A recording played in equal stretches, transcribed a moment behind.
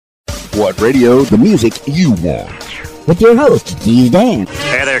What radio? The music you want. With your host, Keys Dan.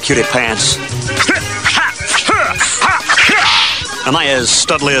 Hey there, cutie pants. Am I as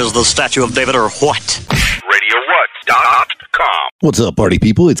studly as the statue of David or what? RadioWhat.com. What's up, party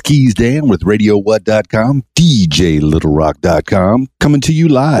people? It's Keys Dan with RadioWhat.com, DJLittleRock.com, coming to you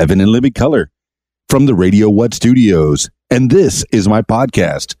live and in living color from the Radio What studios. And this is my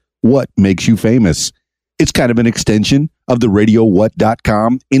podcast, What Makes You Famous. It's kind of an extension of the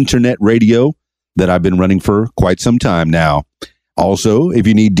RadioWhat.com internet radio that I've been running for quite some time now. Also, if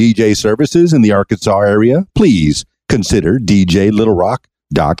you need DJ services in the Arkansas area, please consider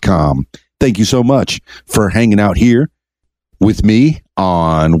DJLittleRock.com. Thank you so much for hanging out here with me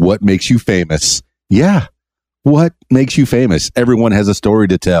on What Makes You Famous. Yeah, what makes you famous? Everyone has a story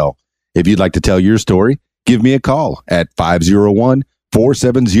to tell. If you'd like to tell your story, give me a call at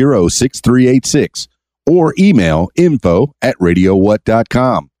 501-470-6386 or email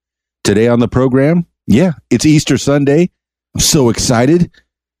info@radiowhat.com. Today on the program, it's Easter Sunday. I'm so excited.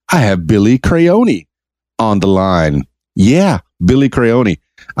 I have Bylli Crayone on the line. Yeah, Bylli Crayone.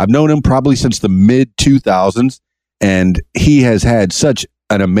 I've known him probably since the mid-2000s, and he has had such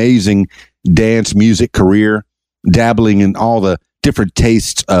an amazing dance music career, dabbling in all the different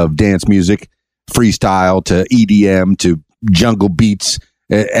tastes of dance music, freestyle to EDM to jungle beats,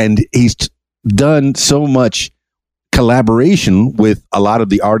 and he's done so much collaboration with a lot of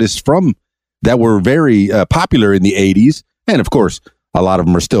the artists from that were very popular in the 80s. And of course, a lot of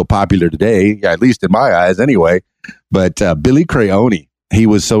them are still popular today, at least in my eyes anyway. But Bylli Crayone, he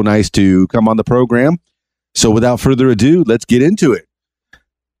was so nice to come on the program. So without further ado, let's get into it.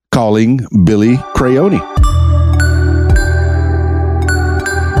 Calling Bylli Crayone.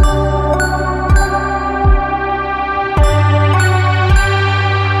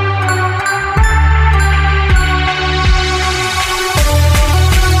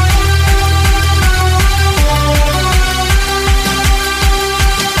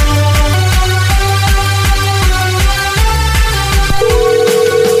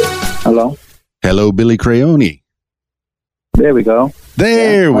 Hello. Hello, Bylli Crayone. There we go.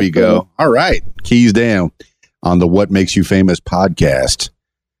 There we go. All right. Keys down on the What Makes You Famous podcast.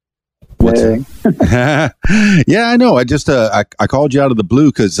 Hey. Yeah, I know. I just I called you out of the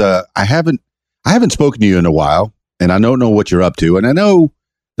blue because I haven't spoken to you in a while, and I don't know what you're up to. And I know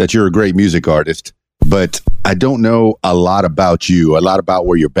that you're a great music artist, but I don't know a lot about you, a lot about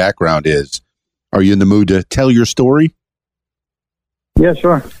where your background is. Are you in the mood to tell your story? Yeah,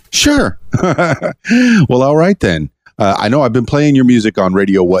 sure. Sure. Well, all right then. I know I've been playing your music on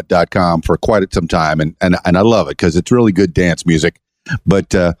RadioWhat.com for quite some time, and I love it because it's really good dance music.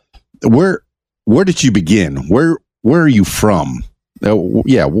 But where did you begin? Where are you from?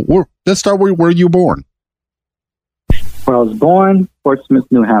 Let's start where you were born. Well, I was born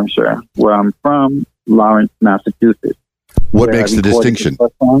Portsmouth, New Hampshire, where I'm from, Lawrence, Massachusetts. What makes the distinction?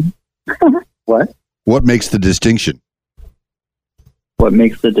 What? What makes the distinction? What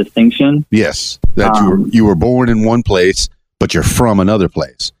makes the distinction? Yes, that you were born in one place, but you're from another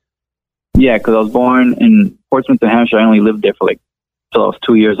place. Yeah, because I was born in Portsmouth, New Hampshire. I only lived there for till I was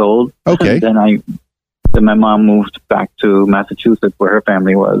 2 years old. Okay. Then my mom moved back to Massachusetts, where her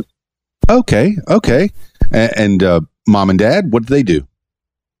family was. Okay. And mom and dad, what do they do?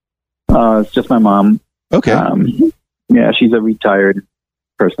 It's just my mom. Okay. Yeah, she's a retired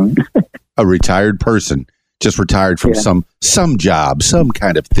person. A retired person. Just retired from some job, some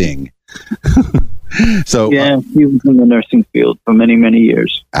kind of thing. So she was in the nursing field for many, many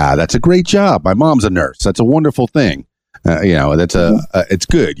years. That's a great job. My mom's a nurse. That's a wonderful thing. That's it's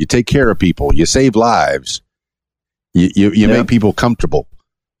good. You take care of people. You save lives. You make people comfortable,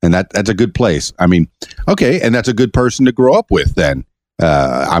 and that's a good place. I mean, okay, and that's a good person to grow up with. Then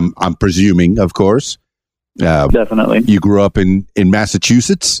I'm presuming, of course. Definitely. You grew up in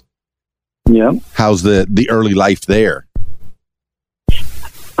Massachusetts. Yeah. How's the early life there?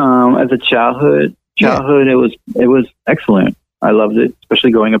 As a childhood, it was excellent. I loved it, especially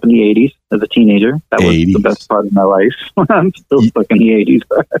growing up in the 80s as a teenager. That was the best part of my life. I'm still stuck in the 80s.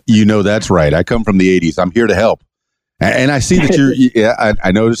 You know, that's right. I come from the 80s. I'm here to help. And I see that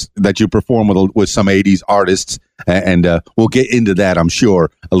I noticed that you perform with some 80s artists, and we'll get into that, I'm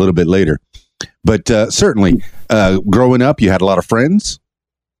sure, a little bit later. But certainly, growing up, you had a lot of friends?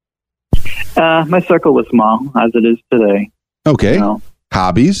 My circle was small, as it is today. Okay.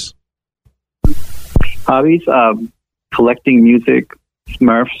 Hobbies? Collecting music,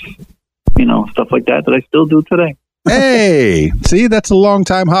 Smurfs, stuff like that I still do today. Hey, see, that's a long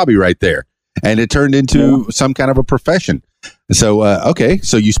time hobby right there. And it turned into some kind of a profession. So,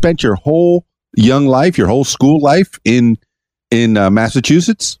 so you spent your whole young life, your whole school life in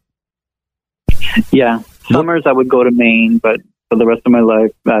Massachusetts? Yeah. Summers I would go to Maine, but for the rest of my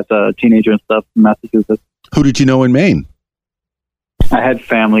life as a teenager and stuff, Massachusetts. Who did you know in Maine? I had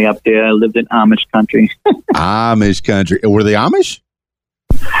family up there. I lived in Amish country. Amish country. Were they Amish?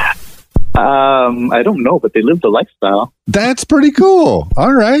 I don't know, but they lived a lifestyle. That's pretty cool.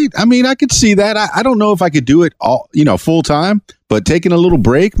 All right. I mean, I could see that. I don't know if I could do it all, full time, but taking a little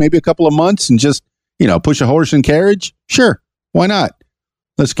break, maybe a couple of months and just, push a horse and carriage. Sure. Why not?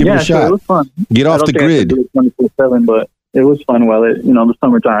 Let's give it a shot. Sure, it was fun. Get off the grid. I do it 24/7, but it was fun while the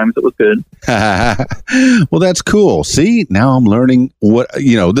summer times. It was good. Well, that's cool. See, now I'm learning what,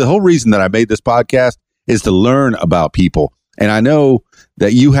 the whole reason that I made this podcast is to learn about people. And I know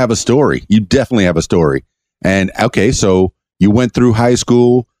that you have a story. You definitely have a story. And okay, so you went through high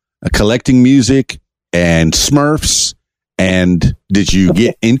school collecting music and Smurfs. And did you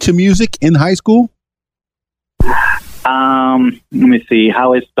get into music in high school? Let me see.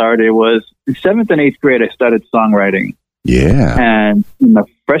 How it started was in 7th and 8th grade, I started songwriting. Yeah. And in the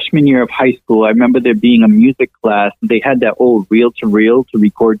freshman year of high school, I remember there being a music class. They had that old reel-to-reel to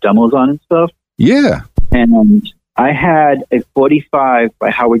record demos on and stuff. Yeah. And I had a 45 by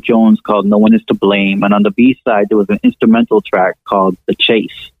Howard Jones called No One Is to Blame. And on the B side, there was an instrumental track called The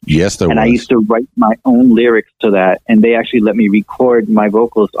Chase. Yes, there was. And I used to write my own lyrics to that. And they actually let me record my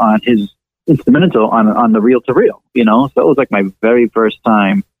vocals on his instrumental on the reel-to-reel, So it was like my very first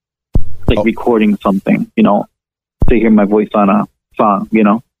time recording something, to hear my voice on a song,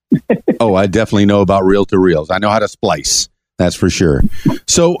 Oh, I definitely know about reel-to-reels. I know how to splice. That's for sure.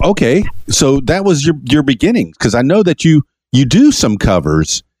 So, okay. So that was your beginnings, because I know that you do some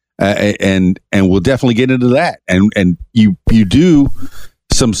covers, and we'll definitely get into that. And you do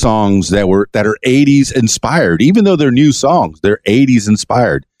some songs that are 80s inspired, even though they're new songs, they're 80s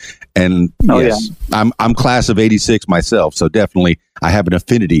inspired. And yes, yeah. I'm class of 86 myself, so definitely I have an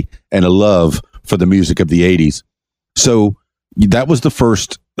affinity and a love for the music of the 80s. So that was the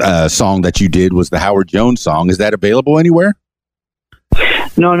first song that you did, was the Howard Jones song. Is that available anywhere?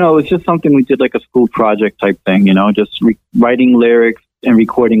 No, it was just something we did, like a school project type thing, just writing lyrics and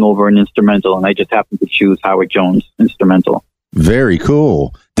recording over an instrumental. And I just happened to choose Howard Jones instrumental. Very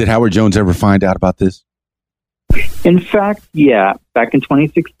cool. Did Howard Jones ever find out about this? In fact, yeah. Back in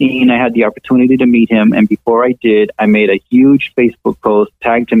 2016, I had the opportunity to meet him. And before I did, I made a huge Facebook post,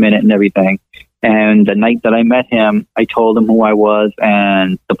 tagged him in it and everything. And the night that I met him, I told him who I was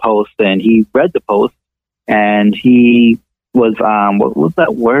and the post. And he read the post. And he was, what was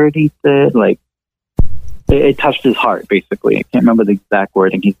that word he said? Like, it touched his heart, basically. I can't remember the exact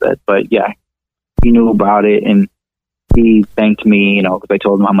wording he said. But yeah, he knew about it. And he thanked me, because I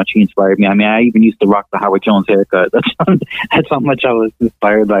told him how much he inspired me. I mean, I even used to rock the Howard Jones haircut. That's how much I was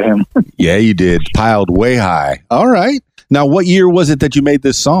inspired by him. Yeah, you did. Piled way high. All right. Now, what year was it that you made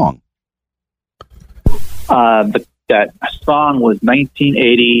this song? That song was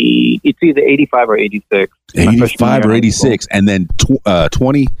 1980. It's either 85 or 86. 85 or 86. And then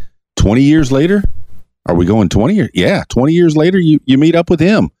 20 years later? Are we going 20 years? Yeah, 20 years later, you meet up with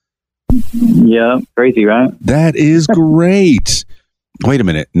him. Yeah, crazy, right? That is great. Wait a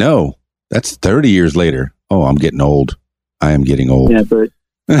minute. No, that's 30 years later. Oh, I'm getting old. I am getting old. Yeah, but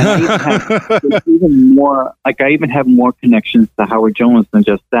I even more. Like, I even have more connections to Howard Jones than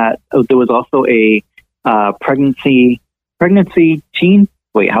just that. There was also a pregnancy teen.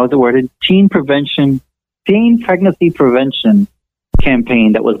 Wait, how is it worded? Teen pregnancy prevention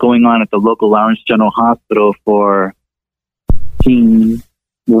campaign that was going on at the local Lawrence General Hospital for teen.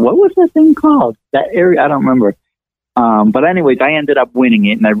 What was that thing called? That area, I don't remember. But anyways, I ended up winning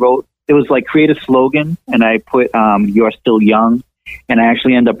it, and I wrote, it was like create a slogan, and I put "You're Still Young," and I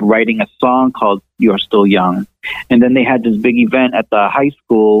actually ended up writing a song called "You're Still Young." And then they had this big event at the high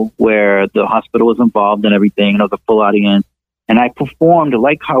school where the hospital was involved and everything, and it was a full audience. And I performed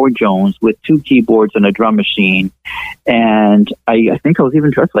like Howard Jones with 2 keyboards and a drum machine. And I think I was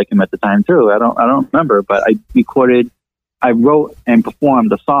even dressed like him at the time too. I don't remember, but I wrote and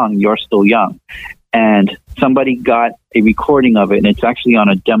performed the song "You're Still Young," and somebody got a recording of it, and it's actually on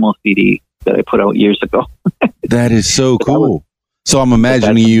a demo CD that I put out years ago. That is so cool. So I'm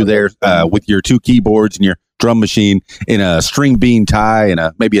imagining you there with your 2 keyboards and your drum machine in a string bean tie and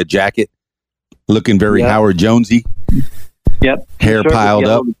maybe a jacket, looking very Howard Jonesy. Yep. Hair piled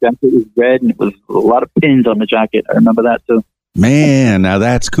up. The jacket was red, and it was a lot of pins on the jacket. I remember that too. Man, now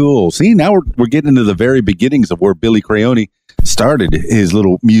that's cool. See, now we're getting into the very beginnings of where Bylli Crayone started his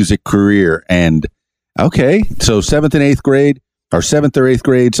little music career. And okay, so 7th and 8th grade, or 7th or 8th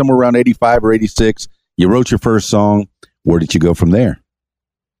grade, somewhere around 85 or 86, you wrote your first song. Where did you go from there?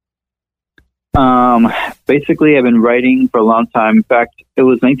 Basically, I've been writing for a long time. In fact, it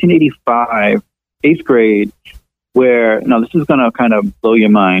was 1985. eighth grade, where, now this is going to kind of blow your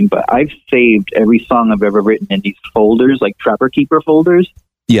mind, but I've saved every song I've ever written in these folders, like Trapper Keeper folders.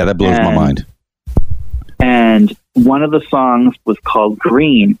 Yeah, that blows my mind. And one of the songs was called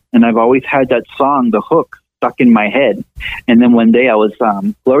Green, and I've always had that song, the hook, stuck in my head. And then one day I was,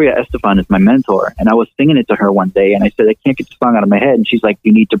 Gloria Estefan is my mentor, and I was singing it to her one day, and I said, I can't get the song out of my head. And she's like,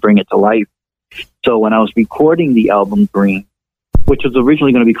 you need to bring it to life. So when I was recording the album Green, which was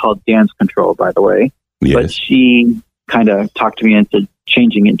originally going to be called Dance Control, by the way, but she kind of talked me into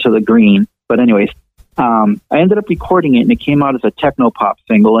changing it to the Green. But anyways, I ended up recording it, and it came out as a techno pop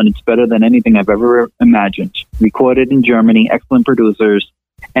single, and it's better than anything I've ever imagined. Recorded in Germany, excellent producers,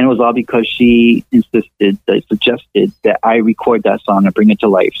 and it was all because she suggested that I record that song and bring it to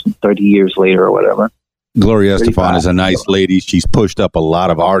life 30 years later or whatever. Gloria Estefan is a nice lady. She's pushed up a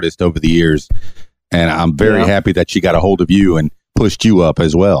lot of artists over the years, and I'm very happy that she got a hold of you and pushed you up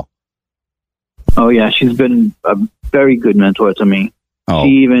as well. Oh, yeah, she's been a very good mentor to me. Oh. She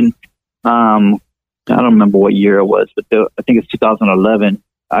even... I don't remember what year it was, but I think it's 2011.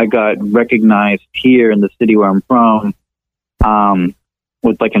 I got recognized here in the city where I'm from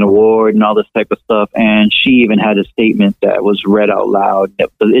with like an award and all this type of stuff. And she even had a statement that was read out loud.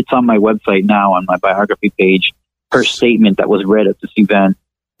 It's on my website now on my biography page, her statement that was read at this event.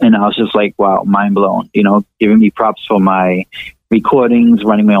 And I was just like, wow, mind blown, giving me props for my recordings,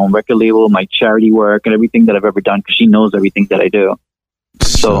 running my own record label, my charity work and everything that I've ever done, because she knows everything that I do.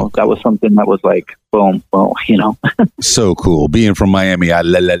 So that was something that was like, boom, boom, So cool. Being from Miami, I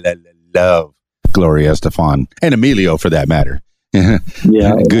love Gloria Estefan and Emilio for that matter.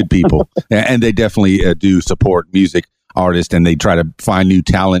 Yeah. Good people. And they definitely do support music artists, and they try to find new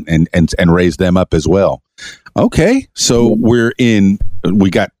talent and raise them up as well. Okay. So we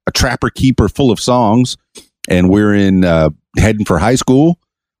got a Trapper Keeper full of songs, and we're heading for high school.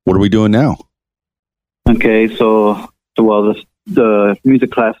 What are we doing now? Okay. So the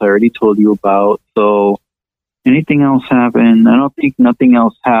music class I already told you about. So anything else happened? I don't think nothing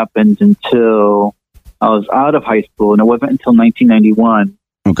else happened until I was out of high school, and it wasn't until 1991.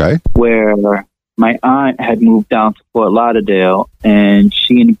 Okay. Where my aunt had moved down to Fort Lauderdale, and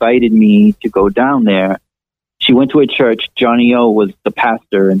she invited me to go down there. She went to a church. Johnny O was the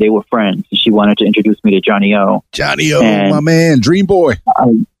pastor, and they were friends. And she wanted to introduce me to Johnny O. Johnny O, my man, Dream Boy.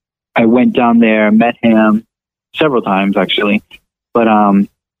 I went down there, met him several times, actually. But on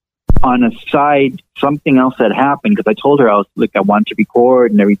a side, something else had happened, because I told her I wanted to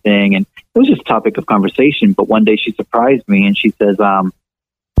record and everything, and it was just a topic of conversation. But one day she surprised me, and she says, I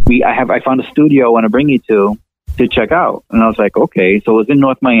found a studio I want to bring you to check out. And I was like, okay. So it was in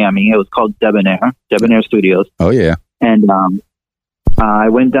North Miami. It was called Debonair Studios. Oh, yeah. And I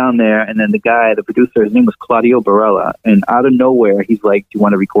went down there, and then the producer, his name was Claudio Barella. And out of nowhere, he's like, do you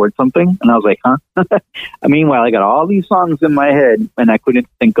want to record something? And I was like, huh? Meanwhile, I got all these songs in my head, and I couldn't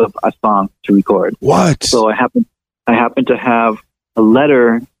think of a song to record. What? So I happened to have a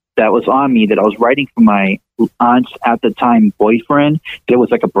letter that was on me that I was writing for my aunt's, at the time, boyfriend. It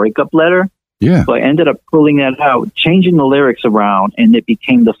was like a breakup letter. Yeah. So I ended up pulling that out, changing the lyrics around, and it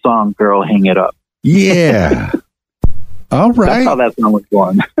became the song Girl, Hang It Up. Yeah. All right. That's how that song was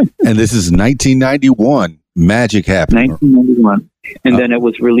born. And this is 1991. Magic happened. 1991. And then it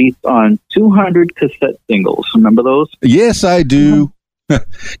was released on 200 cassette singles. Remember those? Yes, I do.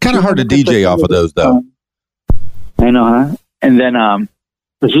 Kind of hard to DJ off of those, though. I know, huh? And then it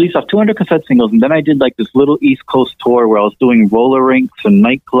was released off 200 cassette singles. And then I did like this little East Coast tour where I was doing roller rinks and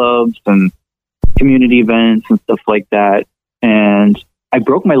nightclubs and community events and stuff like that. And I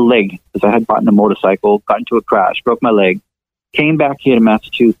broke my leg because I had bought a motorcycle, got into a crash, broke my leg, came back here to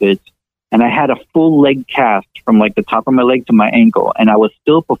Massachusetts, and I had a full leg cast from like the top of my leg to my ankle, and I was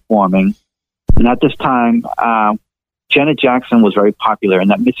still performing. And at this time, Janet Jackson was very popular, in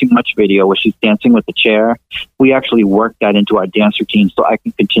that Missing Much video where she's dancing with the chair. We actually worked that into our dance routine so I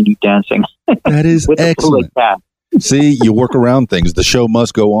can continue dancing. That is with excellent. See, you work around things. The show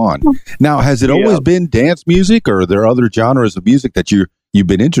must go on. Now, has it always been dance music, or are there other genres of music that you've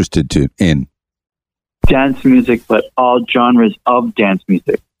been interested in? Dance music, but all genres of dance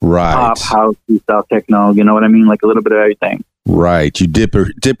music. Right. Pop, house, freestyle, techno, you know what I mean? Like a little bit of everything. Right. You dip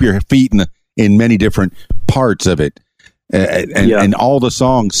your feet in many different parts of it. And all the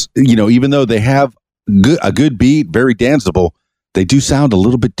songs, even though they have a good beat, very danceable, they do sound a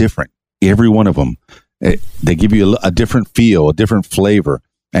little bit different. Every one of them. They give you a different feel, a different flavor,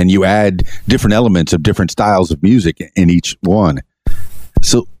 and you add different elements of different styles of music in each one.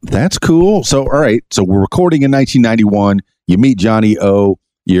 So that's cool. So, all right. So we're recording in 1991. You meet Johnny O.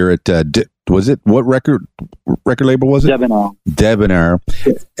 You're at was it? What record label was it? Debonair.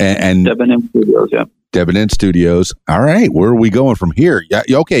 And Debonair Studios, yeah. Debonair Studios. All right, where are we going from here? Yeah,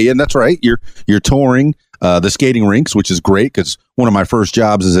 okay, and that's right. You're touring the skating rinks, which is great because one of my first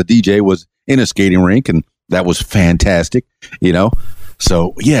jobs as a DJ was in a skating rink, and that was fantastic.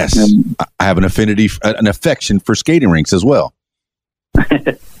 So yes, I have an affection for skating rinks as well.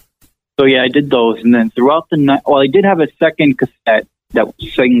 So yeah, I did those, and then throughout the night, I did have a second cassette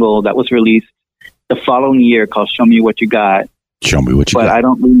single that was released the following year called "Show Me What You Got." Show me what you got. But I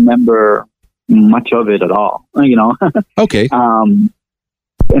don't remember much of it at all. Okay. And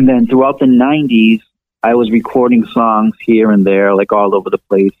then throughout the 90s, I was recording songs here and there, like all over the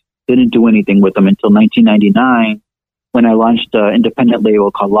place. Didn't do anything with them until 1999, when I launched an independent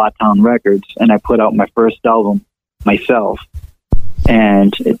label called Lawtown Records, and I put out my first album myself.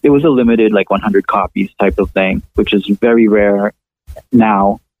 And it was a limited, like 100 copies type of thing, which is very rare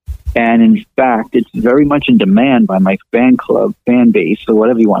now. And in fact, it's very much in demand by my fan base, or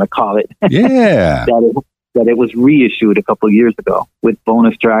whatever you want to call it. Yeah. that it was reissued a couple of years ago with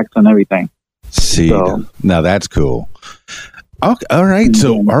bonus tracks and everything. See, now that's cool. Okay, all right.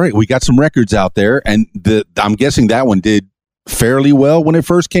 So, all right, we got some records out there, and I'm guessing that one did fairly well when it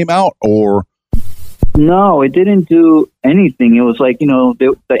first came out, or? No, it didn't do anything. It was like,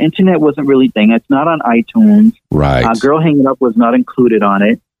 the internet wasn't really a thing. It's not on iTunes. Right. Girl Hang It Up was not included on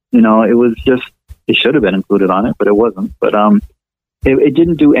it. It was just, it should have been included on it, but it wasn't. But it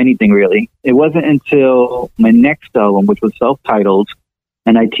didn't do anything really. It wasn't until my next album, which was self-titled,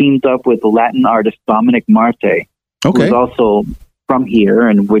 and I teamed up with the Latin artist Dominic Marte, who's also from here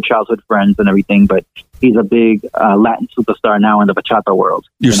and we're childhood friends and everything, but he's a big Latin superstar now in the bachata world.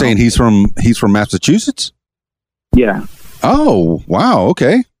 You're saying he's from Massachusetts? Yeah. Oh, wow.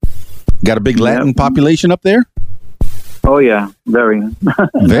 Okay. Got a big Latin population up there? Oh yeah, very,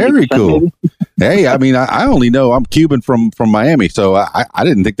 very cool. Hey, I mean, I only know I'm Cuban from Miami, so I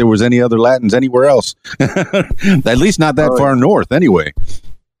didn't think there was any other Latins anywhere else. At least not that far north, anyway.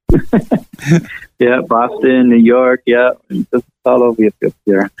 Yeah, Boston, New York, just all over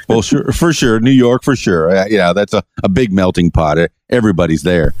here. Well, sure, for sure, New York, for sure. Yeah, that's a big melting pot. Everybody's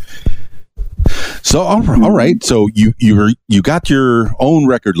there. So all right. So you got your own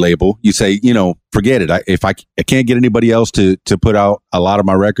record label. You say, forget it. If I can't get anybody else to put out a lot of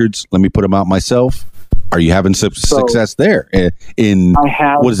my records, let me put them out myself. Are you having success there?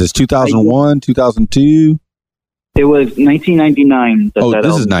 What is this? 2001, 2002? It was 1999.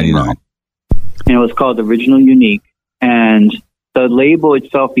 This is 99. And it was called Original Unique. And the label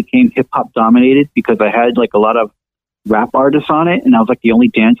itself became hip hop dominated because I had like a lot of rap artists on it, and I was like the only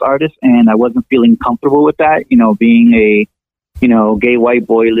dance artist, and I wasn't feeling comfortable with that, being a gay white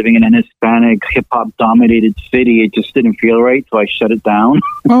boy living in an Hispanic hip hop dominated city. It just didn't feel right, so I shut it down.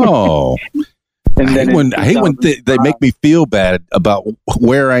 Oh. And I hate when they make me feel bad about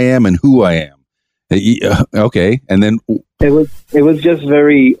where I am and who I am. Okay, and then it was just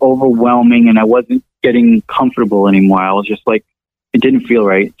very overwhelming, and I wasn't getting comfortable anymore. I was just like, it didn't feel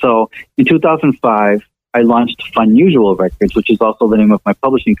right. So in 2005, I launched Funusual Records, which is also the name of my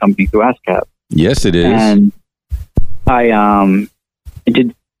publishing company through ASCAP. Yes, it is. And I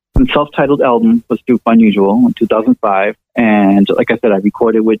did a self-titled album was through Funusual in 2005, and like I said, I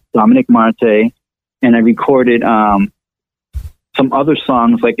recorded with Dominic Marte, and I recorded some other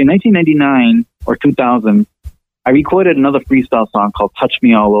songs. Like in 1999 or 2000, I recorded another freestyle song called "Touch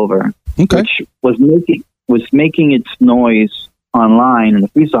Me All Over," which was making its noise online in the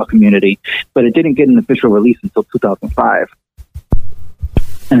freestyle community, but it didn't get an official release until 2005.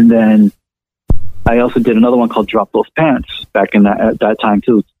 And then I also did another one called "Drop Those Pants" back in at that time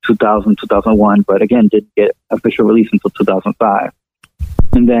too, 2000, 2001, but again, didn't get official release until 2005.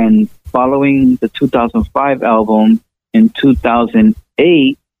 And then following the 2005 album, in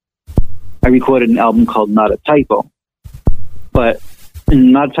 2008, I recorded an album called Not a Typo, but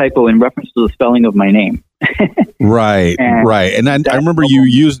not a typo in reference to the spelling of my name. Right. And I remember you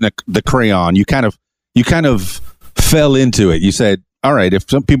using the crayon. You kind of fell into it. You said, all right, if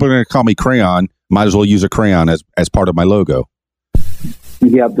some people are going to call me Crayon, might as well use a crayon as part of my logo.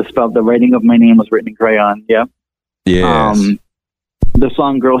 Yeah, the writing of my name was written in crayon. Yeah. Yes. The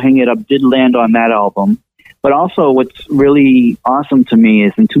song Girl Hang It Up did land on that album. But also what's really awesome to me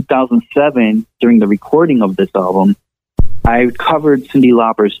is in 2007, during the recording of this album, I covered Cyndi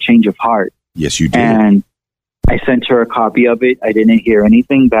Lauper's Change of Heart. Yes, you did. And I sent her a copy of it. I didn't hear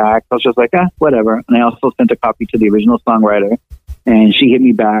anything back. I was just like, whatever. And I also sent a copy to the original songwriter. And she hit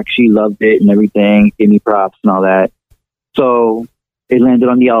me back. She loved it and everything, gave me props and all that. So it landed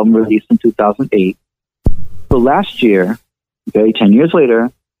on the album released in 2008. So last year, 10 years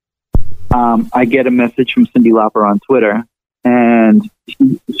later, I get a message from Cyndi Lauper on Twitter, and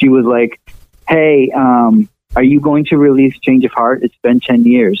she was like, "Hey, are you going to release Change of Heart? It's been 10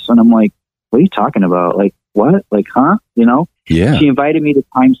 years." And I'm like, "What are you talking about? Like, what? Like, huh? You know?" Yeah. She invited me to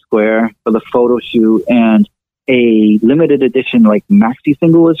Times Square for the photo shoot, and a limited edition like maxi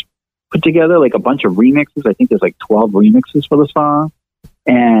single was put together, like a bunch of remixes. I think there's like 12 remixes for the song.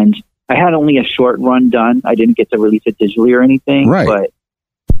 And I had only a short run done. I didn't get to release it digitally or anything. Right. But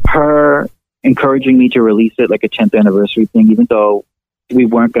her encouraging me to release it like a 10th anniversary thing, even though we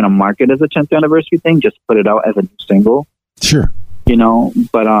weren't going to mark it as a 10th anniversary thing, just put it out as a new single. Sure. You know,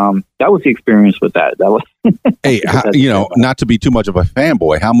 but that was the experience with that. That was Hey, not to be too much of a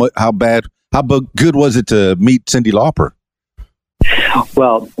fanboy, how good was it to meet Cyndi Lauper?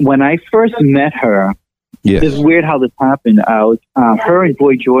 Well, when I first met her, Yes. it's weird how this happened. I was, her and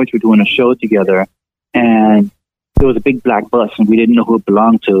Boy George were doing a show together, and there was a big black bus, and we didn't know who it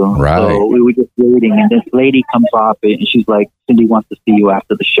belonged to. Right. So we were just waiting, and this lady comes off it, and she's like, "Cyndi wants to see you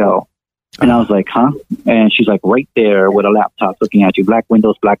after the show." And I was like, "Huh?" And she's like, "Right there with a laptop looking at you, black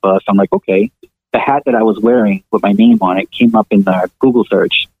windows, black bus." I'm like, "Okay." The hat that I was wearing with my name on it came up in the Google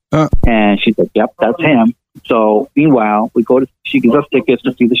search. And she's like, "Yep, that's him." So meanwhile, she gives us tickets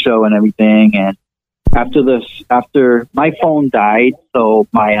to see the show and everything. And after my phone died, so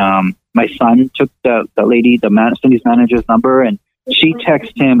my son took the Cindy's manager's number, and she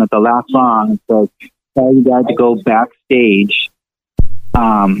texted him at the last song and said, "Tell you guys to go backstage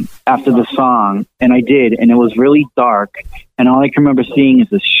after the song." And I did, and it was really dark, and all I can remember seeing is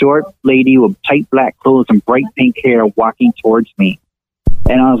this short lady with tight black clothes and bright pink hair walking towards me.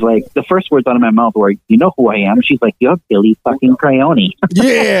 And I was like, the first words out of my mouth were, "You know who I am?" She's like, "You're Bylli fucking Crayone."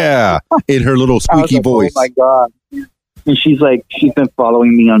 Yeah, in her little squeaky voice. "Oh my God." And she's like, she's been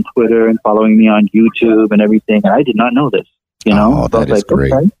following me on Twitter and following me on YouTube and everything, and I did not know this, you know? Oh, that is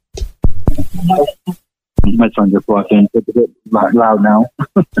great. Okay. My son just walked in. It's a bit loud now.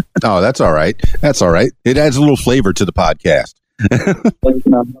 Oh, that's all right. That's all right. It adds a little flavor to the podcast.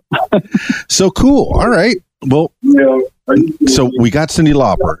 So cool. All right. Well, so we got Cyndi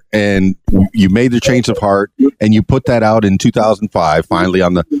Lauper, and you made the Change of Heart, and you put that out in 2005, finally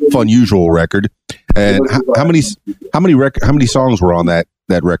on the Funusual record. And how many songs were on that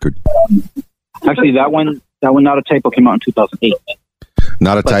record? Actually, that one, Not a Typo, came out in 2008.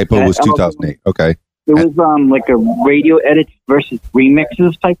 Not a Typo was 2008. Okay. It was like a radio edits versus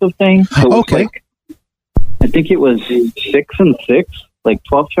remixes type of thing. So it was Okay. like, I think it was 6 and 6, like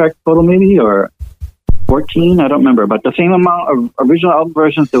 12 tracks total, maybe, or 14. I don't remember, but the same amount of original album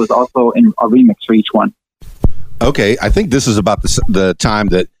versions. There was also a remix for each one. Okay, I think this is about the time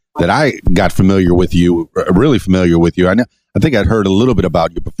that I got familiar with you, really familiar with you. I think I'd heard a little bit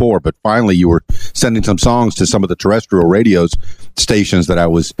about you before, but finally you were sending some songs to some of the terrestrial radio stations that I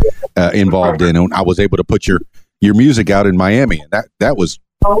was involved in, and I was able to put your music out in Miami, and that was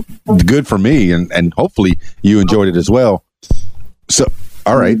good for me, and hopefully you enjoyed it as well. So,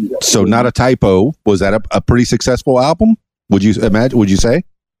 all right. So, Not a Typo, was that a pretty successful album? Would you say?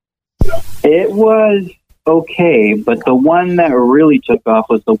 It was okay, but the one that really took off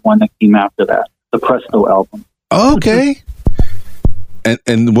was the one that came after that, the Presto album. Okay.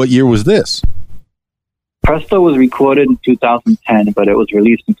 And what year was this? Presto was recorded in 2010, but it was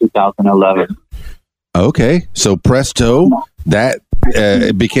released in 2011. Okay. So Presto, that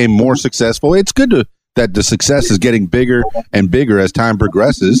it became more successful. It's good that the success is getting bigger and bigger as time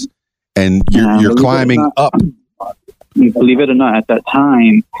progresses, and you're climbing up. Believe it or not, at that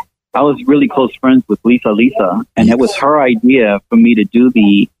time, I was really close friends with Lisa, and it was her idea for me to do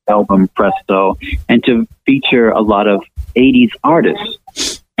the album Presto and to feature a lot of 80s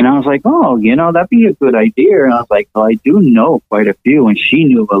artists. And I was like, "Oh, that'd be a good idea." And I was like, "Well, I do know quite a few," and she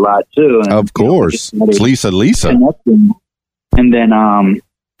knew a lot too. And, of course, it's Lisa. And then I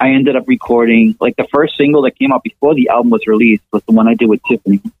ended up recording, like, the first single that came out before the album was released was the one I did with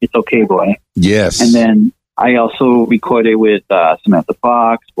Tiffany, "It's Okay, Boy." Yes. And then I also recorded with Samantha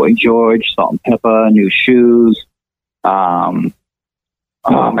Fox, Boy George, Salt and Pepper, New Shoes.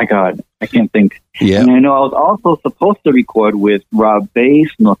 Oh my God, I can't think. Yeah. And I know I was also supposed to record with Rob Bass,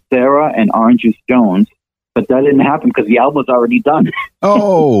 Nocera, and Orange Juice Jones, but that didn't happen because the album was already done.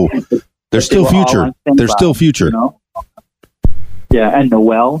 Oh, there's still future. There's still future. You know? Yeah, and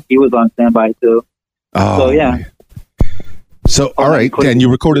Noel, he was on standby too. Oh, so yeah. Man. So all right, and you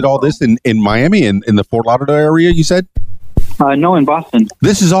recorded all this in Miami, in the Fort Lauderdale area, you said? No, in Boston.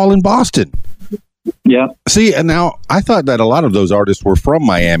 This is all in Boston. Yeah. See, and now I thought that a lot of those artists were from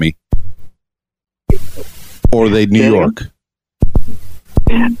Miami, or they New York.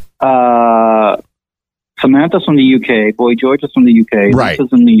 Samantha's from the UK. Boy George is from the UK. Right.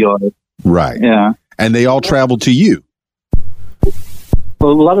 Lisa's in New York. Right. Yeah. And they all traveled to you.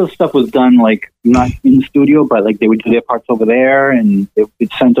 Well, a lot of the stuff was done like not in the studio, but like they would do their parts over there and it would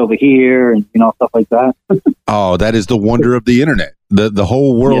get sent over here and, stuff like that. Oh, that is the wonder of the internet. The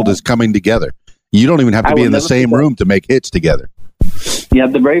whole world is coming together. You don't even have to be in the same room to make hits together. Yeah,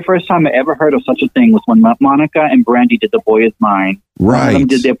 the very first time I ever heard of such a thing was when Monica and Brandy did The Boy Is Mine. Right. One of them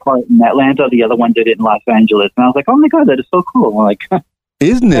did their part in Atlanta, the other one did it in Los Angeles. And I was like, oh my God, that is so cool. Like,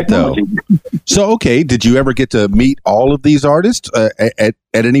 isn't it though? So, okay, did you ever get to meet all of these artists at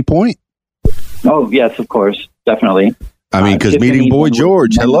any point? Oh, yes, of course. Definitely. I mean, because meeting Boy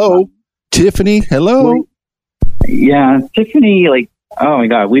George, hello. Tiffany, hello. Yeah, Tiffany, like, oh my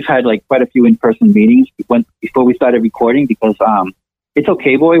God, we've had like quite a few in-person meetings before we started recording because It's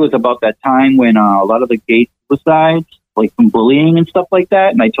Okay Boy was about that time when a lot of the gay suicides, like from bullying and stuff like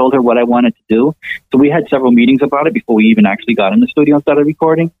that, and I told her what I wanted to do. So we had several meetings about it before we even actually got in the studio and started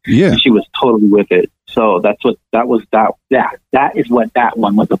recording. Yeah. And she was totally with it. So that is what that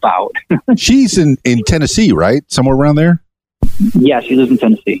one was about. She's in Tennessee, right? Somewhere around there? Yeah, she lives in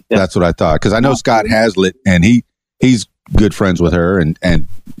Tennessee. Yeah. That's what I thought. Because I know Scott Hazlitt, and he's good friends with her, and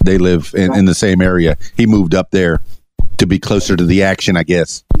they live in the same area. He moved up there to be closer to the action, I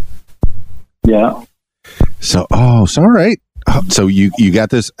guess. Yeah. So, all right. So you got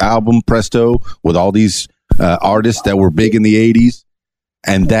this album, Presto, with all these artists that were big in the 80s,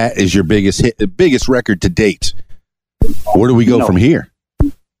 and that is your biggest hit, biggest record to date. Where do we go from here?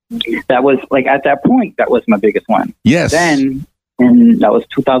 That was, like, at that point, that was my biggest one. Yes. Then, and that was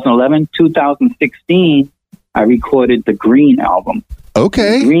 2011. 2016, I recorded the Green album.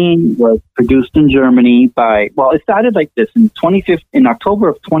 Okay. Green was produced in Germany it started like this. In October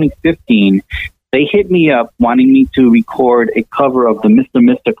of 2015, they hit me up wanting me to record a cover of the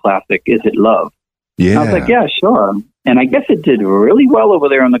Mr. classic, Is It Love? Yeah. And I was like, yeah, sure. And I guess it did really well over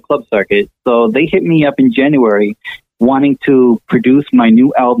there on the club circuit. So they hit me up in January wanting to produce my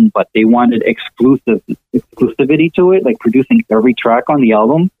new album, but they wanted exclusivity to it, like producing every track on the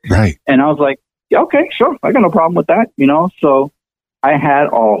album. Right. And I was like, yeah, okay, sure. I got no problem with that, So I had a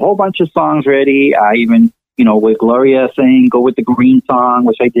whole bunch of songs ready. I even, with Gloria saying, go with the Green song,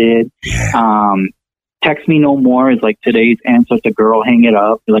 which I did. Yeah. Text Me No More is like today's answer to Girl Hang It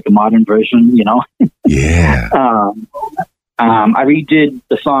Up, like a modern version, Yeah. I redid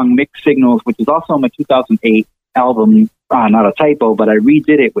the song Mixed Signals, which is also on my 2008 album, not a typo, but I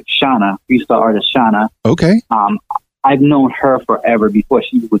redid it with Shauna, freestyle artist Shauna. Okay. I've known her forever before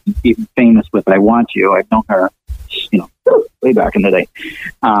she was even famous with I Want You. I've known her, way back in the day,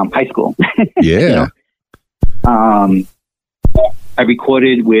 high school. Yeah. I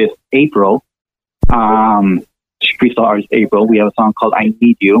recorded with April, freestyle artist April. We have a song called I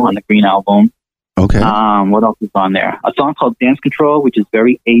Need You on the Green album. Okay. What else is on there? A song called Dance Control, which is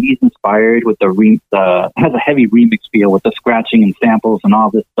very 80s inspired with has a heavy remix feel with the scratching and samples and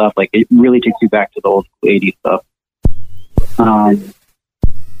all this stuff. Like, it really takes you back to the old school 80s stuff. I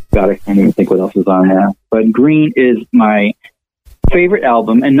can't even think what else is on there. But Green is my favorite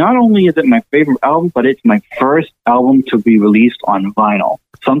album. And not only is it my favorite album, but it's my first album to be released on vinyl.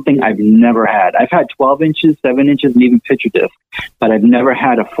 Something I've never had. I've had 12 inches, 7 inches, and even picture disc, but I've never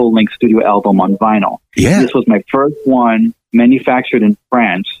had a full-length studio album on vinyl. Yeah. This was my first one manufactured in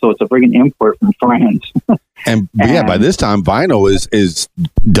France, so it's a friggin' import from France. And by this time, vinyl is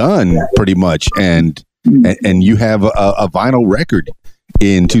done pretty much, and you have a vinyl record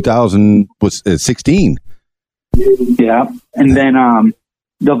in 2016. Yeah, and then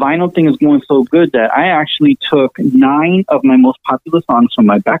the vinyl thing is going so good that I actually took 9 of my most popular songs from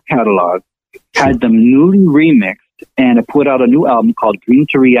my back catalog, had them newly remixed, and I put out a new album called Dream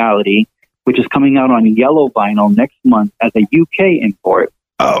to Reality, which is coming out on yellow vinyl next month as a UK import.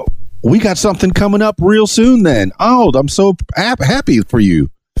 Oh, we got something coming up real soon then. Oh, I'm so happy for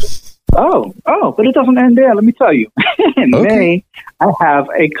you. Oh, but it doesn't end there. Let me tell you. In May, I have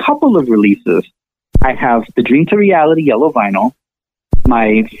a couple of releases. I have the Dream to Reality yellow vinyl,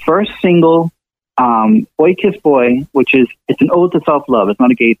 my first single, Boy Kiss Boy, it's an ode to self-love. It's not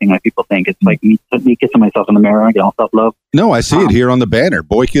a gay thing like people think. It's like me kissing myself in the mirror, self-love. No, I see it here on the banner.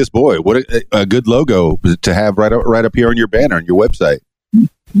 Boy Kiss Boy. What a good logo to have right up here on your banner, on your website.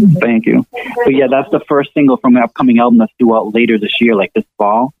 Thank you. But yeah, that's the first single from my upcoming album that's due out later this year, like this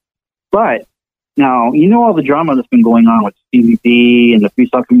fall. But now, all the drama that's been going on with Stevie B and the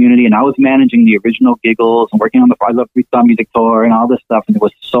freestyle community, and I was managing the original Giggles and working on the I Love Freestyle Music Tour and all this stuff, and there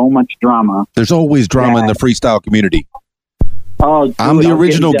was so much drama. There's always drama in the freestyle community. Oh, dude, I'm the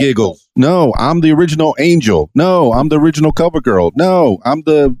original Giggles. No, I'm the original Angel. No, I'm the original Cover Girl. No, I'm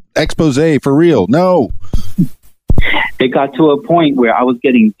the expose for real. No. it got to a point where I was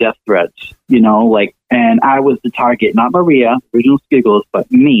getting death threats, and I was the target, not Maria, original Skiggles, but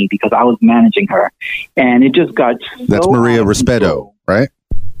me, because I was managing her. And it just got That's so Maria out of Respeto, control. right?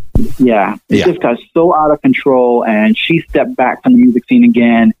 Yeah, it just got so out of control, and she stepped back from the music scene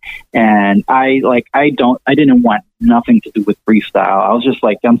again. And I didn't want nothing to do with freestyle. I was just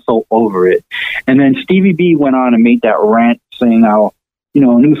like, I'm so over it. And then Stevie B went on and made that rant saying how,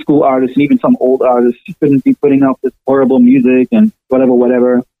 new school artists and even some old artists shouldn't be putting out this horrible music and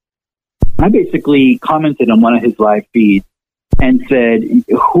whatever. I basically commented on one of his live feeds and said,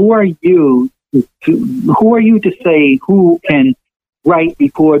 who are you to say who can write,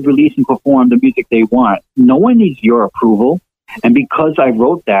 record, release, and perform the music they want? No one needs your approval. And because I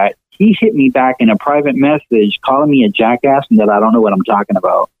wrote that, he hit me back in a private message calling me a jackass and that I don't know what I'm talking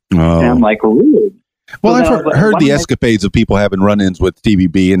about. Oh. And I'm like, really? Well, I've heard the escapades of people having run-ins with Stevie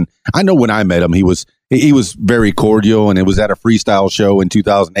B, and I know when I met him, he was very cordial, and it was at a freestyle show in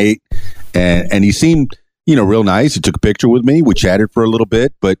 2008, and he seemed, real nice. He took a picture with me. We chatted for a little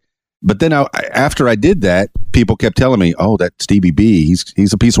bit, but then after I did that, people kept telling me, "Oh, that Stevie B,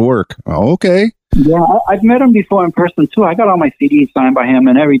 he's a piece of work." Oh, okay. Yeah, I've met him before in person too. I got all my CDs signed by him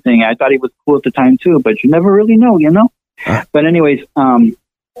and everything. I thought he was cool at the time too, but you never really know, But anyways,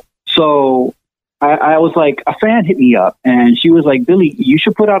 so I was like, a fan hit me up and she was like, Bylli, you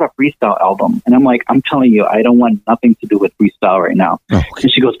should put out a freestyle album. And I'm like, I'm telling you, I don't want nothing to do with freestyle right now. Okay.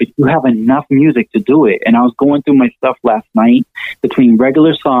 And she goes, but you have enough music to do it. And I was going through my stuff last night between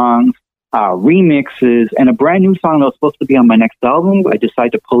regular songs, remixes, and a brand new song that was supposed to be on my next album. I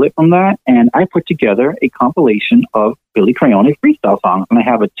decided to pull it from that. And I put together a compilation of Bylli Crayone freestyle songs. And I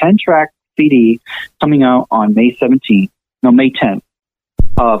have a 10-track CD coming out on May 10th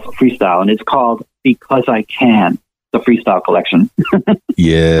of freestyle. And it's called Because I Can, the freestyle collection.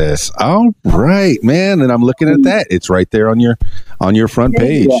 Yes. All right, man. And I'm looking at that. It's right there on your front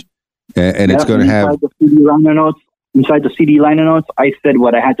page. Yeah. And it's going to have the CD liner notes. Inside the CD liner notes, I said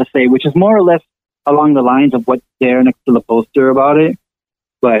what I had to say, which is more or less along the lines of what's there next to the poster about it.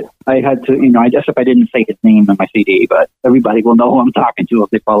 But I had to, I guess if I didn't say his name in my CD, but everybody will know who I'm talking to if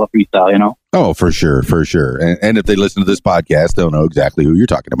they follow freestyle, Oh, for sure. And if they listen to this podcast, they'll know exactly who you're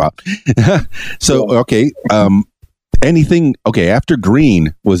talking about. So, yeah. Okay. After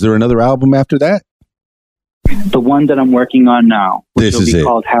Green, was there another album after that? The one that I'm working on now, which will be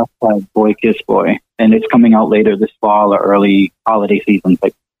called Boy Kiss Boy, and it's coming out later this fall or early holiday season.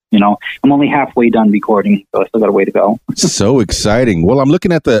 But I'm only halfway done recording, so I still got a way to go. So exciting! Well, I'm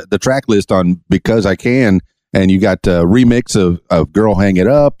looking at the track list on Because I Can, and you got a remix of "Girl Hang It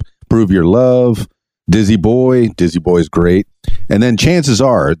Up," "Prove Your Love," "Dizzy Boy." Dizzy Boy is great, and then Chances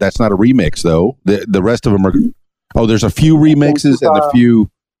Are that's not a remix though. The rest of them are. Oh, there's a few remixes and a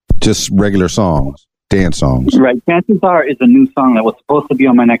few just regular songs. Dance songs. Right. Chances Are is a new song that was supposed to be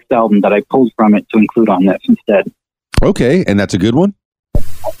on my next album that I pulled from it to include on this instead. Okay. And that's a good one?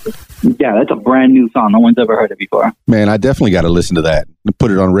 Yeah, that's a brand new song. No one's ever heard it before. Man, I definitely got to listen to that.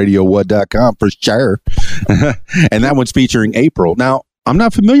 Put it on RadioWhat.com for sure. And that one's featuring April. Now, I'm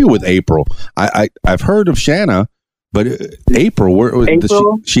not familiar with April. I've heard of Shanna, but April, does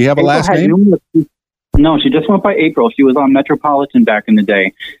she have a last name? No, she just went by April. She was on Metropolitan back in the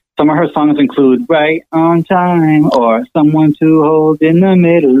day. Some of her songs include Right on Time or Someone to Hold in the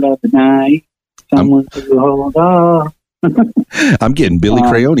Middle of the Night. Someone to Hold on. I'm getting Bylli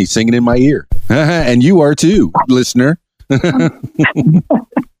Crayone singing in my ear. And you are too, listener. Oh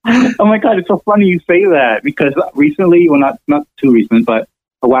my God, it's so funny you say that because recently, well, not too recent, but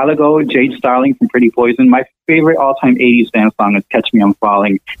a while ago, Jade Starling from Pretty Poison, my favorite all-time 80s band song is Catch Me I'm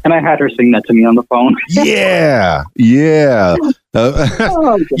Falling. And I had her sing that to me on the phone. Yeah. I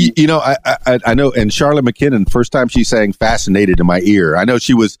know. And Charlotte McKinnon, first time she sang Fascinated in my ear. I know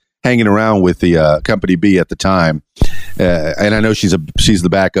she was hanging around with the Company B at the time. And I know she's the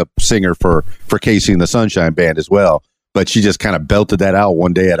backup singer for Casey and the Sunshine Band as well. But she just kind of belted that out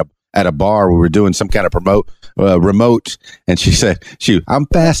one day at a bar. We were doing some kind of remote, and she said, "I'm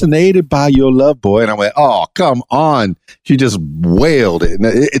fascinated by your love, boy." And I went, "Oh, come on!" She just wailed it. And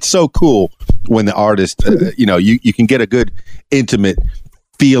it's so cool when the artist, you can get a good intimate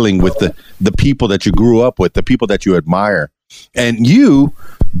feeling with the people that you grew up with, the people that you admire, and you,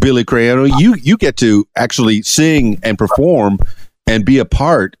 Bylli Crayone, you get to actually sing and perform and be a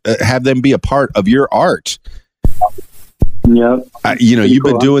part, have them be a part of your art. Yep. You've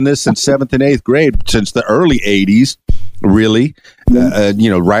been doing this since 7th and 8th grade, since the early 80s, really,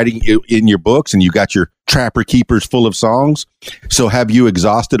 writing in your books, and you got your Trapper Keepers full of songs. So have you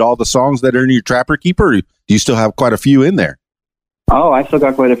exhausted all the songs that are in your Trapper Keeper? Or do you still have quite a few in there? Oh, I still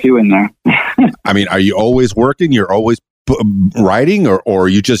got quite a few in there. I mean, are you always working? You're always writing, or are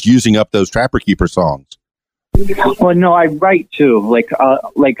you just using up those Trapper Keeper songs? Well, no, I write too. Like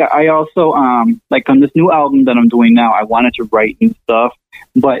I also like on this new album that I'm doing now, I wanted to write new stuff,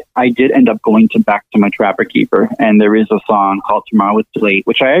 but I did end up going back to my Trapper Keeper, and there is a song called "Tomorrow Is Too Late,"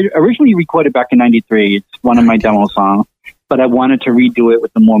 which I originally recorded back in '93. It's one of my demo songs, but I wanted to redo it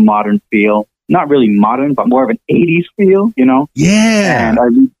with a more modern feel. Not really modern, but more of an '80s feel, you know? Yeah.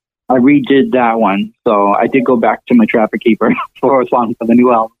 And I redid that one. So I did go back to my Trapper Keeper for a song for the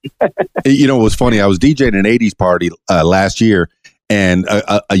new album. You know, it was funny. I was DJing an 80s party last year, and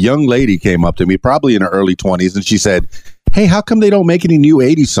a young lady came up to me, probably in her early 20s, and she said, "Hey, how come they don't make any new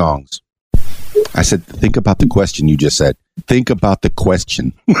 80s songs?" I said, "Think about the question you just said. Think about the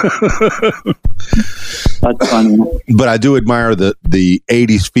question." That's funny. But I do admire the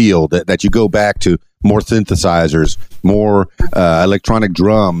 80s feel that you go back to more synthesizers, more electronic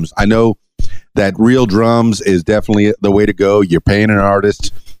drums. I know that real drums is definitely the way to go. You're paying an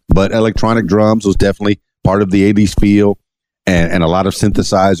artist, but electronic drums was definitely part of the 80s feel, and a lot of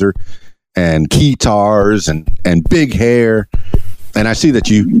synthesizer and guitars and big hair. And I see that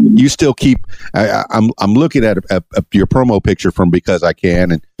you still keep. I'm looking at your promo picture from Because I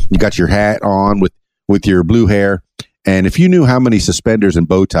Can, and you got your hat on with your blue hair. And if you knew how many suspenders and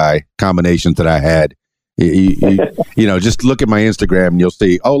bow tie combinations that I had, you know, just look at my Instagram and you'll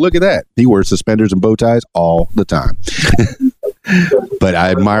see. Oh, look at that! He wears suspenders and bow ties all the time. But I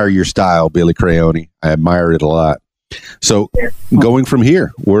admire your style, Bylli Crayone. I admire it a lot. So, going from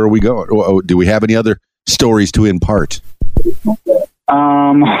here, where are we going? Do we have any other stories to impart?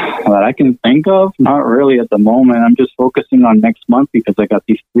 That I can think of, not really at the moment. I'm just focusing on next month because I got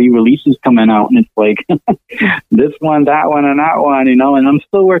these 3 releases coming out, and it's like this one, that one, and that one, you know. And I'm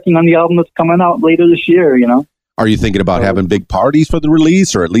still working on the album that's coming out later this year, you know. Are you thinking about having big parties for the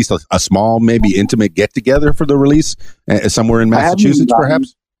release, or at least a small, maybe intimate get together for the release somewhere in Massachusetts,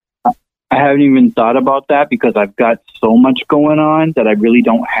 perhaps? I haven't even thought about that because I've got so much going on that I really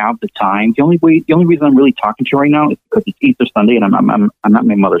don't have the time. The only reason I'm really talking to you right now is because it's Easter Sunday and I'm at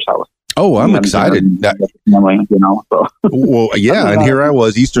my mother's house. Oh, I'm excited. You know, so. Well, yeah, and here I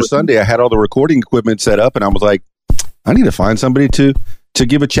was Easter Sunday. I had all the recording equipment set up, and I was like, I need to find somebody to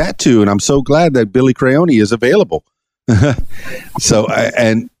give a chat to, and I'm so glad that Bylli Crayone is available. So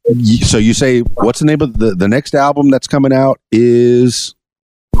you say, what's the name of the next album that's coming out is?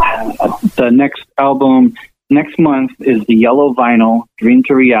 The next album next month is the Yellow Vinyl Dream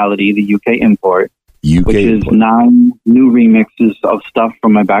to Reality, the UK import, which is 9 new remixes of stuff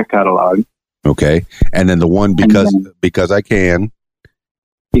from my back catalog. Okay, and then the one because I can.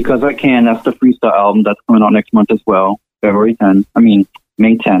 Because I Can, that's the freestyle album that's coming out next month as well,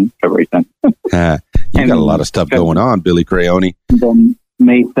 May 10, February 10. You got a lot of stuff going on, Bylli Crayone. Then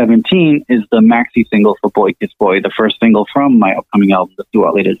May 17 is the maxi single for Boy Kiss Boy, the first single from my upcoming album that's due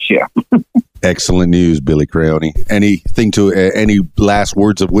out later this year. Excellent news, Bylli Crayone. Any last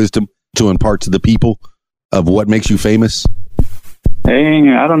words of wisdom to impart to the people of what makes you famous? Hey,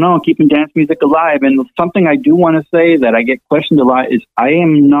 I don't know, keeping dance music alive. And something I do want to say that I get questioned a lot is I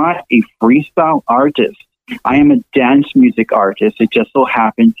am not a freestyle artist. I am a dance music artist. It just so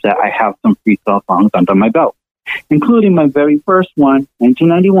happens that I have some freestyle songs under my belt, including my very first one,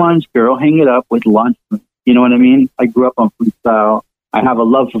 1991's Girl Hang It Up with Lunch. You know what I mean? I grew up on freestyle. I have a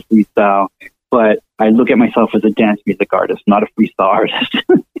love for freestyle, but I look at myself as a dance music artist, not a freestyle artist.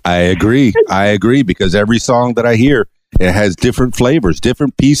 I agree because every song that I hear, it has different flavors,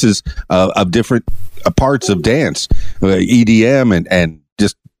 different pieces of different parts of dance, EDM and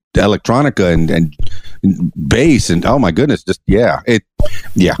just electronica and bass and oh my goodness, just I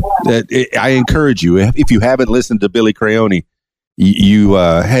encourage you, if you haven't listened to Bylli Crayone, you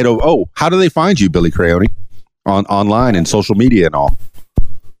head over. Oh, how do they find you, Bylli Crayone, online and social media and all?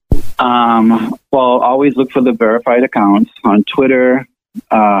 Well, always look for the verified accounts on Twitter.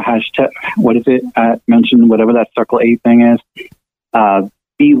 Hashtag, what is it? Mention whatever that circle 8 thing is.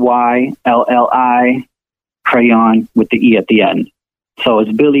 BYLLI Crayone with the E at the end. So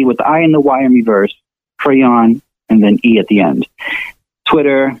it's Bylli with the I and the Y in reverse, Crayone, and then E at the end.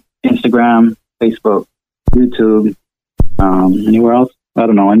 Twitter, Instagram, Facebook, YouTube, anywhere else? I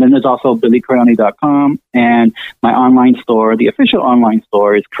don't know. And then there's also BylliCrayone.com, and my online store, the official online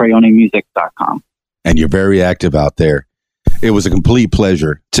store, is CrayoneMusic.com. And you're very active out there. It was a complete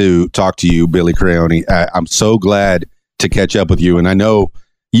pleasure to talk to you, Bylli Crayone. I'm so glad to catch up with you. And I know,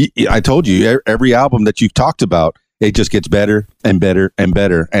 I told you, every album that you've talked about, it just gets better and better and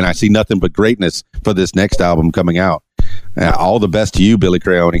better. And I see nothing but greatness for this next album coming out. All the best to you, Bylli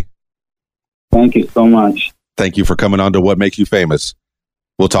Crayone. Thank you so much. Thank you for coming on to What Makes You Famous.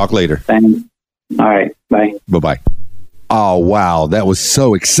 We'll talk later. Thanks. All right. Bye. Bye-bye. Oh, wow. That was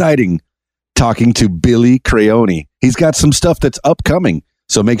so exciting talking to Bylli Crayone. He's got some stuff that's upcoming.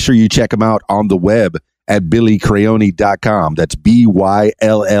 So make sure you check him out on the web at byllicrayone.com. That's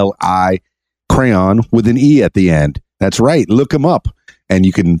Bylli Crayon with an E at the end. That's right. Look him up. And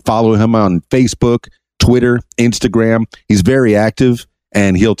you can follow him on Facebook, Twitter, Instagram. He's very active,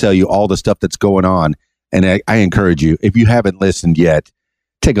 and he'll tell you all the stuff that's going on. And I encourage you, if you haven't listened yet,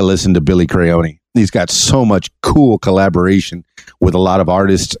 take a listen to Bylli Crayone. He's got so much cool collaboration with a lot of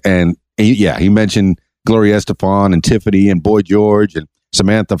artists. And he mentioned Gloria Estefan and Tiffany and Boy George and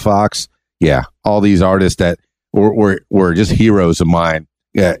Samantha Fox. Yeah, all these artists that were just heroes of mine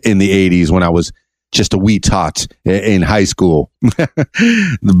in the 80s when I was just a wee tot in high school.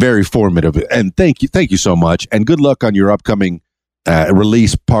 Very formative. And thank you so much. And good luck on your upcoming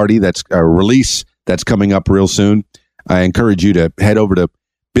release party. That's a release that's coming up real soon. I encourage you to head over to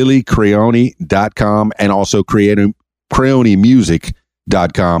byllicrayone.com and also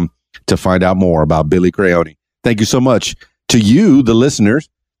crayonemusic.com to find out more about Bylli Crayone. Thank you so much to you, the listeners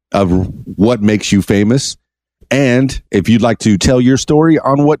of What Makes You Famous. And if you'd like to tell your story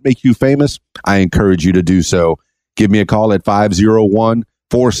on What Makes You Famous, I encourage you to do so. Give me a call at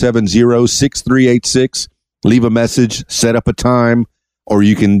 501-470-6386. Leave a message, set up a time, or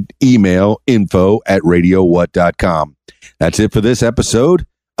you can email info@radiowhat.com. That's it for this episode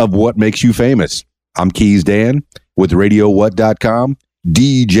of What Makes You Famous. I'm Keys Dan with RadioWhat.com,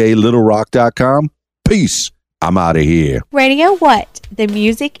 DJLittleRock.com. Peace. I'm out of here. Radio What? The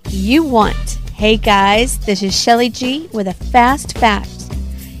music you want. Hey guys, this is Shelly G with a fast fact.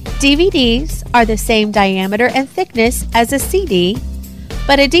 DVDs are the same diameter and thickness as a CD,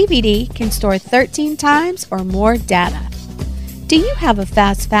 but a DVD can store 13 times or more data. Do you have a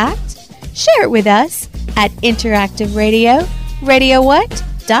fast fact? Share it with us at Interactive Radio,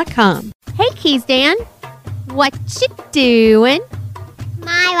 RadioWhat.com. Hey, Keys Dan. What you doing?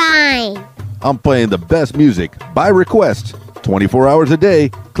 My line. I'm playing the best music by request 24 hours a day.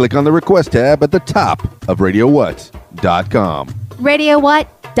 Click on the request tab at the top of RadioWhat.com.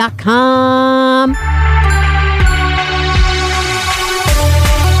 RadioWhat.com.